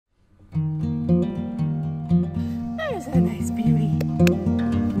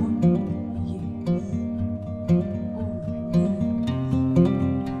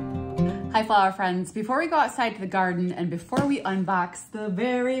flower friends. Before we go outside to the garden and before we unbox the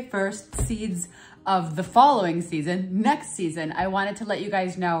very first seeds of the following season, next season, I wanted to let you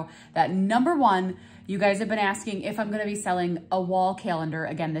guys know that number one, you guys have been asking if I'm gonna be selling a wall calendar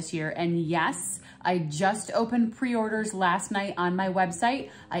again this year. And yes, I just opened pre-orders last night on my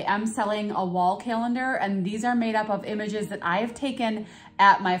website. I am selling a wall calendar, and these are made up of images that I have taken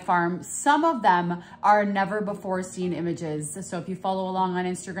at my farm. Some of them are never before seen images. So if you follow along on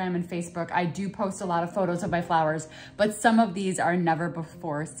Instagram and Facebook, I do post a lot of photos of my flowers, but some of these are never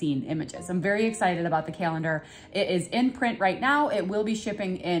before seen images. I'm very excited about the calendar. It is in print right now. It will be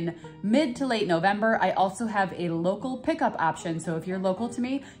shipping in mid to late November. I also have a local pickup option. So if you're local to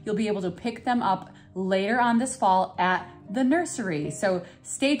me, you'll be able to pick them up later on this fall at the nursery. So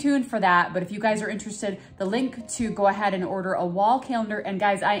stay tuned for that. But if you guys are interested, the link to go ahead and order a wall calendar. And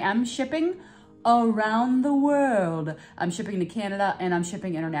guys, I am shipping around the world. I'm shipping to Canada and I'm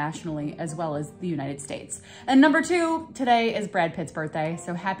shipping internationally as well as the United States. And number two, today is Brad Pitt's birthday.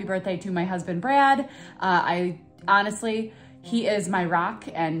 So happy birthday to my husband, Brad. Honestly, he is my rock,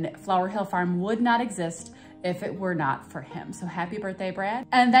 and Flower Hill Farm would not exist if it were not for him. So happy birthday, Brad.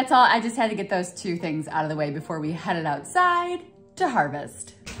 And that's all. I just had to get those two things out of the way before we headed outside to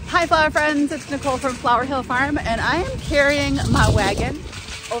harvest. Hi, flower friends. It's Nicole from Flower Hill Farm, and I am carrying my wagon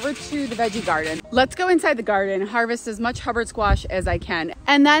over to the veggie garden. Let's go inside the garden, harvest as much Hubbard squash as I can.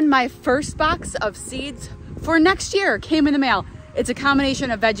 And then my first box of seeds for next year came in the mail. It's a combination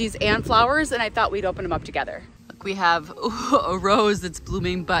of veggies and flowers, and I thought we'd open them up together. We have a rose that's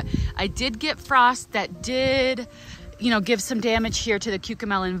blooming, but I did get frost that did, give some damage here to the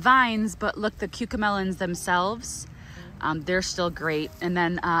cucamelon vines, but look, the cucamelons themselves, they're still great. And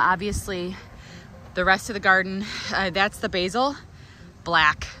then obviously the rest of the garden, that's the basil,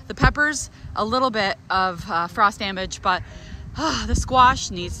 black. The peppers, a little bit of frost damage, but the squash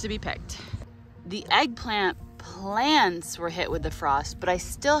needs to be picked. The eggplant plants were hit with the frost, but I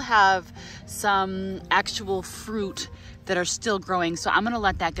still have some actual fruit that are still growing, so I'm gonna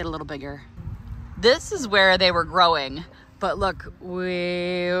let that get a little bigger. This is where they were growing, but look,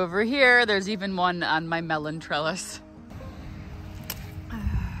 way over here, there's even one on my melon trellis. Oh, look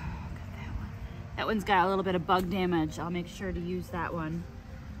at that one. That one's got a little bit of bug damage. I'll make sure to use that one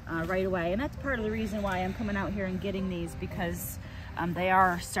right away, and that's part of the reason why I'm coming out here and getting these, because they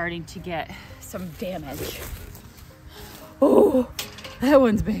are starting to get some damage. Oh, that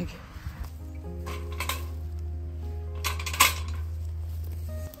one's big.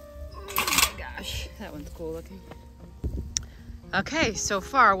 Oh my gosh, that one's cool looking. Okay, so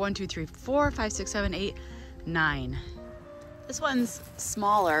far, 1, 2, 3, 4, 5, 6, 7, 8, 9. This one's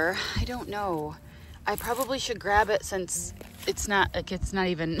smaller. I don't know. I probably should grab it since it's not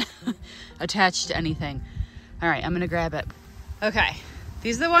even attached to anything. All right, I'm gonna grab it. Okay,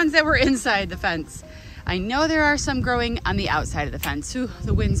 these are the ones that were inside the fence. I know there are some growing on the outside of the fence. Ooh,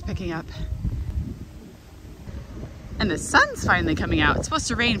 the wind's picking up. And the sun's finally coming out. It's supposed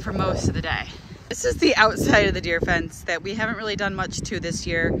to rain for most of the day. This is the outside of the deer fence that we haven't really done much to this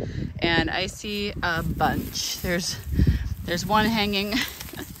year. And I see a bunch. There's one hanging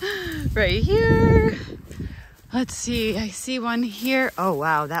right here. Let's see, I see one here. Oh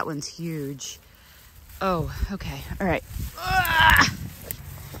wow, that one's huge. Oh, okay, all right. Ah!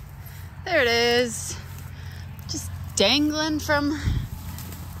 There it is. Just dangling from,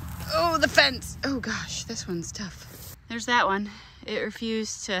 the fence. Oh gosh, this one's tough. There's that one. It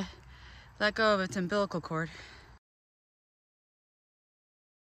refused to let go of its umbilical cord.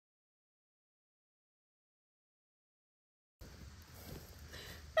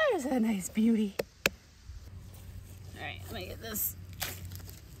 That is a nice beauty. All right, let me get this.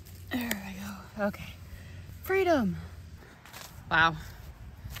 There we go. Okay. Freedom. Wow.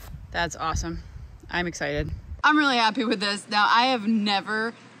 That's awesome. I'm excited. I'm really happy with this. Now, I have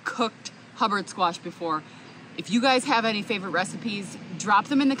never cooked Hubbard squash before. If you guys have any favorite recipes, drop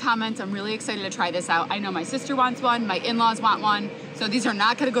them in the comments. I'm really excited to try this out. I know my sister wants one, my in-laws want one, so these are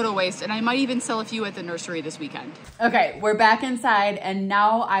not gonna go to waste, and I might even sell a few at the nursery this weekend. Okay, we're back inside, and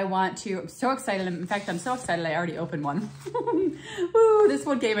now I'm so excited. In fact, I'm so excited I already opened one. Woo, this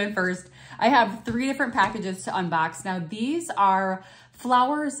one came in first. I have 3 different packages to unbox. Now, these are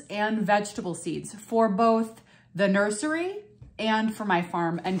flowers and vegetable seeds for both the nursery and for my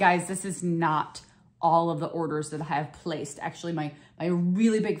farm. And guys, this is not all of the orders that I have placed. Actually, my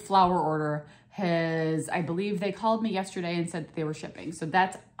really big flower order has, I believe they called me yesterday and said that they were shipping. So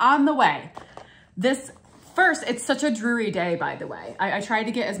that's on the way. This first, it's such a dreary day, by the way. I tried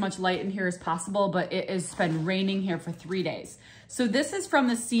to get as much light in here as possible, but it has been raining here for 3 days. So this is from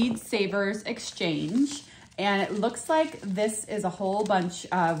the Seed Savers Exchange. And it looks like this is a whole bunch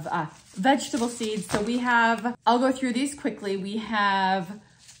of vegetable seeds. So we have, I'll go through these quickly. We have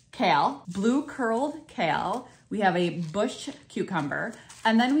kale, blue curled kale. We have a bush cucumber.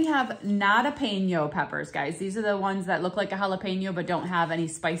 And then we have jalapeno peppers, guys. These are the ones that look like a jalapeno but don't have any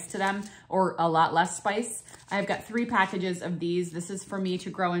spice to them, or a lot less spice. I've got 3 packages of these. This is for me to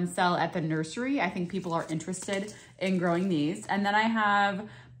grow and sell at the nursery. I think people are interested in growing these. And then I have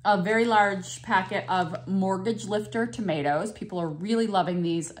a very large packet of mortgage lifter tomatoes. People are really loving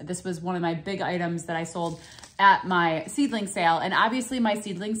these. This was one of my big items that I sold at my seedling sale. And obviously my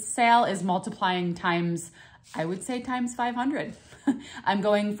seedling sale is multiplying times, I would say times 500. I'm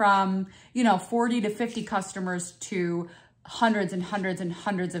going from, 40 to 50 customers to hundreds and hundreds and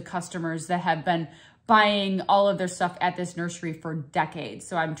hundreds of customers that have been buying all of their stuff at this nursery for decades.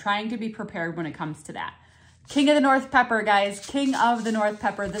 So I'm trying to be prepared when it comes to that. King of the North pepper, guys, King of the North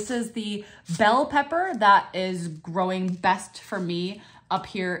pepper. This is the bell pepper that is growing best for me up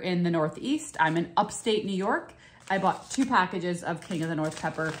here in the Northeast. I'm in upstate New York. I bought 2 packages of King of the North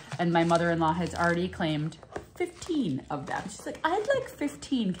pepper, and my mother-in-law has already claimed 15 of them. She's like, I'd like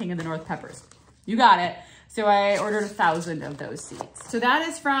 15 King of the North peppers. You got it. So I ordered 1,000 of those seeds. So that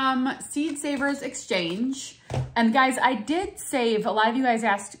is from Seed Savers Exchange. And guys, I did save, a lot of you guys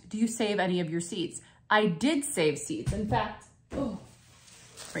asked, do you save any of your seeds? I did save seeds. In fact,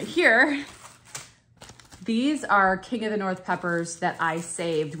 right here, these are King of the North peppers that I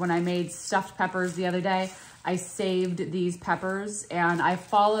saved when I made stuffed peppers the other day. I saved these peppers and I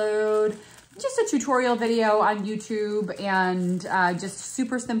followed just a tutorial video on YouTube and just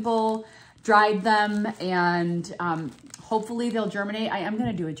super simple, dried them, and hopefully they'll germinate. I am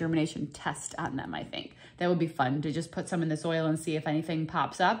gonna do a germination test on them, I think. That would be fun to just put some in the soil and see if anything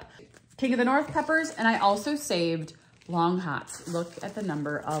pops up. King of the North peppers, and I also saved long hots. Look at the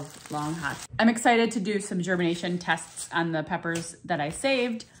number of long hots. I'm excited to do some germination tests on the peppers that I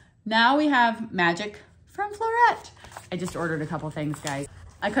saved. Now we have magic from Floret. I just ordered a couple things, guys.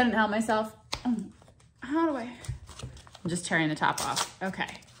 I couldn't help myself. How do I? I'm just tearing the top off. Okay.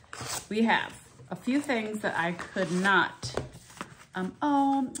 We have a few things that I could not.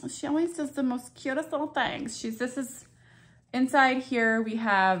 Oh, she always does the most cutest little things. This is inside here. We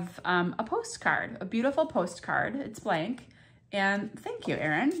have a postcard, a beautiful postcard. It's blank. And thank you,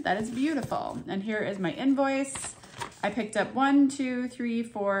 Erin. That is beautiful. And here is my invoice. I picked up 1, 2, 3,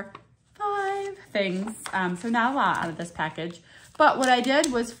 4, 5 things. So not a lot out of this package. But what I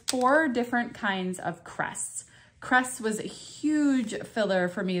did was 4 different kinds of cress. Cress was a huge filler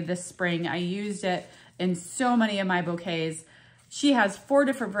for me this spring. I used it in so many of my bouquets. She has 4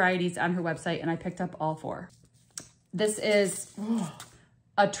 different varieties on her website, and I picked up all 4. This is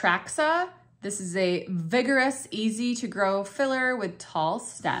Atraxa. This is a vigorous, easy to grow filler with tall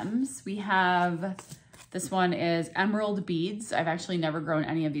stems. We have, this one is Emerald Beads. I've actually never grown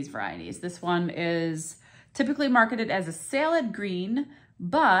any of these varieties. This one is typically marketed as a salad green,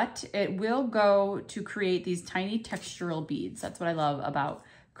 but it will go to create these tiny textural beads. That's what I love about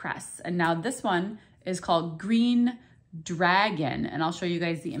cress. And now this one is called Green Dragon, and I'll show you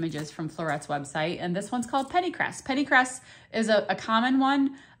guys the images from Floret's website. And this one's called Pennycress. Pennycress is a common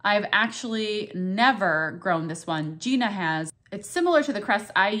one. I've actually never grown this one. Gina has. It's similar to the cress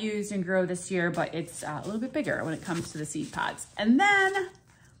I used and grew this year, but it's a little bit bigger when it comes to the seed pods. And then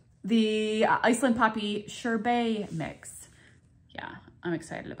the Iceland Poppy Sherbet mix. Yeah, I'm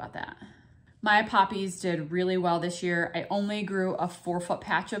excited about that. My poppies did really well this year. I only grew a 4-foot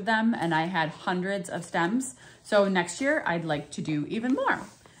patch of them and I had hundreds of stems. So next year I'd like to do even more.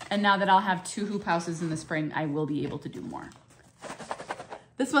 And now that I'll have 2 hoop houses in the spring, I will be able to do more.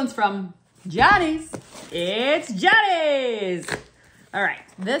 This one's from Johnny's. It's Johnny's. All right,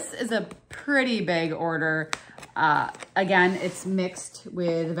 this is a pretty big order. Again, it's mixed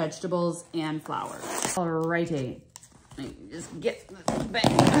with vegetables and flowers. All righty, let me just get this bag.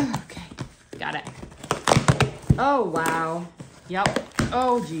 Okay. Got it. Oh, wow. Yep.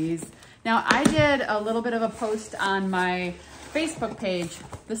 Oh, geez. Now, I did a little bit of a post on my Facebook page.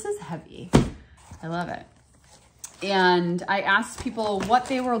 This is heavy. I love it. And I asked people what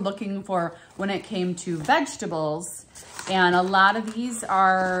they were looking for when it came to vegetables. And a lot of these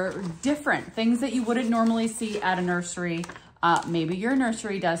are different things that you wouldn't normally see at a nursery. Maybe your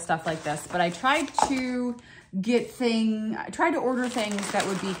nursery does stuff like this, but I tried to order things that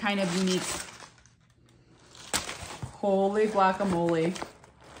would be kind of unique. Holy guacamole.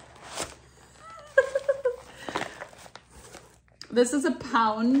 This is a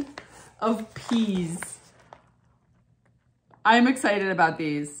pound of peas. I'm excited about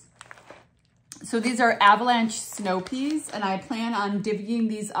these. So these are avalanche snow peas, and I plan on divvying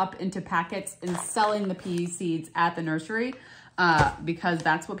these up into packets and selling the pea seeds at the nursery because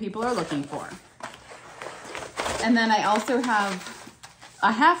that's what people are looking for. And then I also have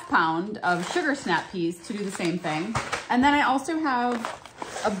a ½ pound of sugar snap peas to do the same thing. And then I also have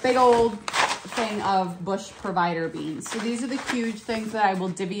a big old thing of Bush Provider beans. So these are the huge things that I will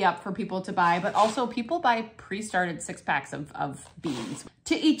divvy up for people to buy, but also people buy pre-started 6-packs of beans.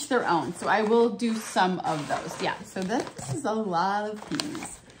 To each their own. So I will do some of those. Yeah, so this is a lot of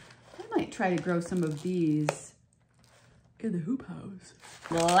peas. I might try to grow some of these in the hoop house.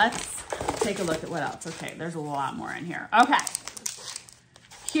 Let's take a look at what else. Okay, there's a lot more in here. Okay.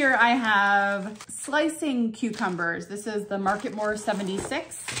 Here I have slicing cucumbers. This is the Market More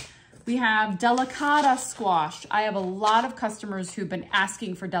 76. We have delicata squash. I have a lot of customers who've been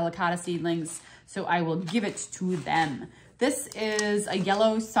asking for delicata seedlings, so I will give it to them. This is a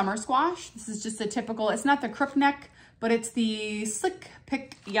yellow summer squash. This is just a typical, it's not the crook neck, but it's the slick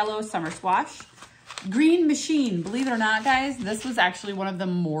pick yellow summer squash. Green machine, believe it or not, guys, this was actually one of the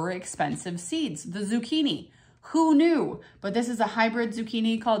more expensive seeds, the zucchini. Who knew? But this is a hybrid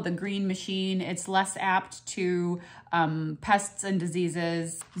zucchini called the green machine. It's less apt to pests and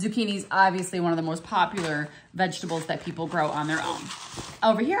diseases. Zucchini is obviously one of the most popular vegetables that people grow on their own.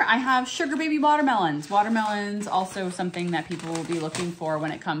 Over here, I have sugar baby watermelons. Watermelons, also something that people will be looking for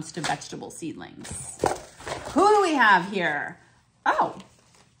when it comes to vegetable seedlings. Who do we have here? Oh,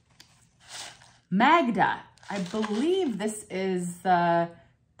 Magda. I believe this is the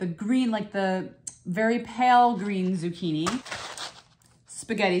green, like the very pale green zucchini.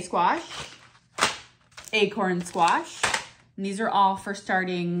 Spaghetti squash. Acorn squash. And these are all for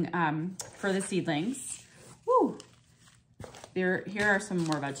starting for the seedlings. Woo! Here are some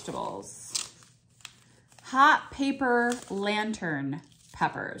more vegetables. Hot pepper lantern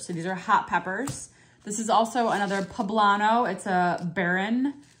peppers. So these are hot peppers. This is also another poblano. It's a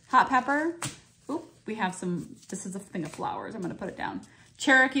barren hot pepper. Oop, we have some, this is a thing of flowers. I'm gonna put it down.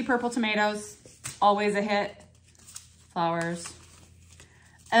 Cherokee purple tomatoes, always a hit. Flowers.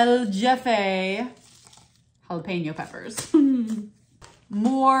 El Jefe jalapeno peppers.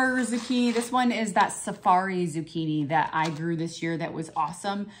 More zucchini. This one is that safari zucchini that I grew this year that was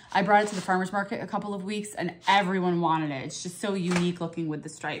awesome. I brought it to the farmer's market a couple of weeks and everyone wanted it. It's just so unique looking with the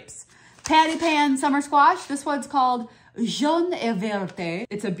stripes. Patty pan summer squash. This one's called jaune et verte.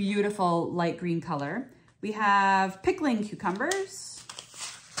 It's a beautiful light green color. We have pickling cucumbers.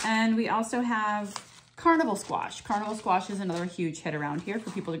 And we also have carnival squash. Carnival squash is another huge hit around here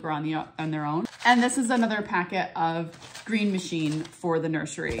for people to grow on their own. And this is another packet of green machine for the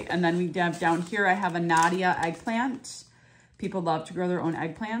nursery. And then we have down here, I have a Nadia eggplant. People love to grow their own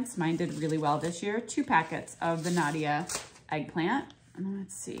eggplants. Mine did really well this year. 2 packets of the Nadia eggplant. And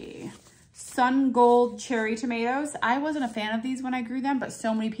let's see. Sun Gold cherry tomatoes. I wasn't a fan of these when I grew them, but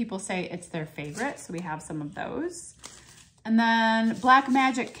so many people say it's their favorite. So we have some of those. And then Black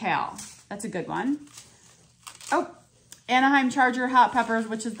Magic Kale. That's a good one. Oh, Anaheim Charger hot peppers,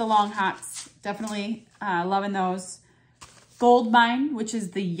 which is the long hots. Definitely loving those. Gold Mine, which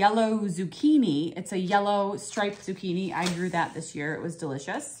is the yellow zucchini. It's a yellow striped zucchini. I grew that this year. It was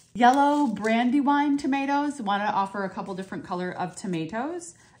delicious. Yellow Brandywine tomatoes. Want to offer a couple different color of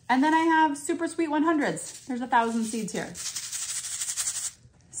tomatoes. And then I have super sweet 100s. There's 1,000 seeds here.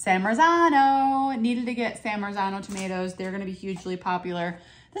 San Marzano. Needed to get San Marzano tomatoes. They're going to be hugely popular.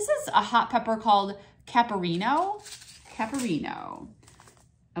 This is a hot pepper called Caparino. Caparino.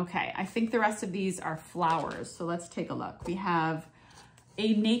 Okay, I think the rest of these are flowers. So let's take a look. We have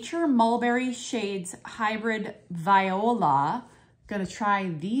a Nature Mulberry Shades Hybrid Viola. Gonna try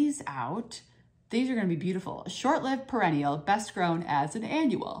these out. These are gonna be beautiful. A short-lived perennial, best grown as an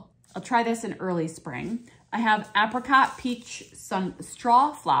annual. I'll try this in early spring. I have Apricot Peach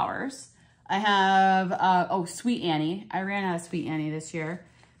Straw Flowers. I have, oh, Sweet Annie. I ran out of Sweet Annie this year.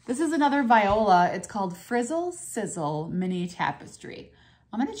 This is another viola. It's called Frizzle Sizzle Mini Tapestry.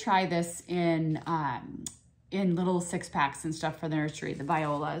 I'm gonna try this in little 6-packs and stuff for the nursery, the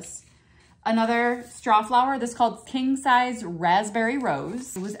violas. Another straw flower, this is called King Size Raspberry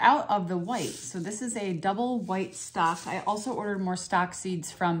Rose. It was out of the white, so this is a double white stock. I also ordered more stock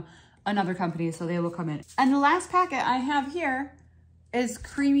seeds from another company, so they will come in. And the last packet I have here is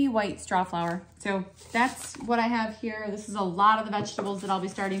creamy white straw flower. So that's what I have here. This is a lot of the vegetables that I'll be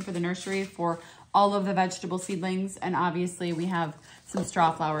starting for the nursery for all of the vegetable seedlings, and obviously we have some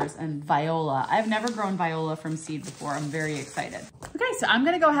straw flowers and viola. I've never grown viola from seed before. I'm very excited. Okay, so I'm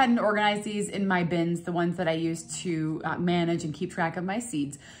gonna go ahead and organize these in my bins, the ones that I use to manage and keep track of my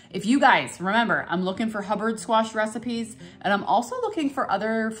seeds. If you guys, remember, I'm looking for Hubbard squash recipes, and I'm also looking for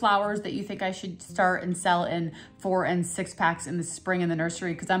other flowers that you think I should start and sell in 4 and 6 packs in the spring in the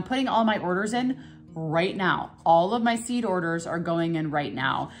nursery, because I'm putting all my orders in right now. All of my seed orders are going in right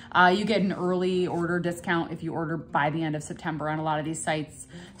now. You get an early order discount if you order by the end of September on a lot of these sites.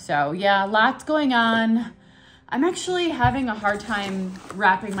 So yeah, lots going on. I'm actually having a hard time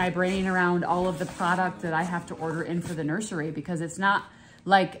wrapping my brain around all of the product that I have to order in for the nursery, because it's not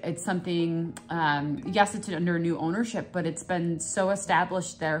like it's something, yes, it's under new ownership, but it's been so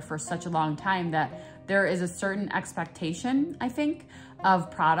established there for such a long time that there is a certain expectation, I think,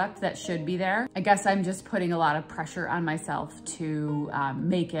 of product that should be there. I guess I'm just putting a lot of pressure on myself to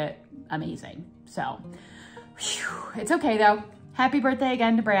make it amazing. So, whew, it's okay though. Happy birthday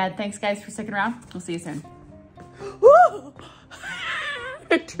again to Brad. Thanks guys for sticking around. We'll see you soon.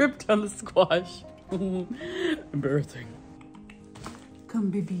 I tripped on the squash. Embarrassing.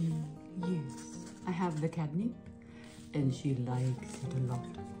 Come baby, yes. I have the catnip and she likes it a lot.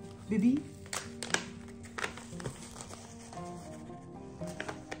 Baby.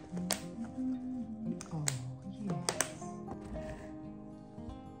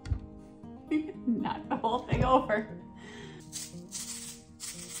 Knock the whole thing over.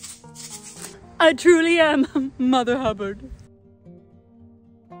 I truly am Mother Hubbard.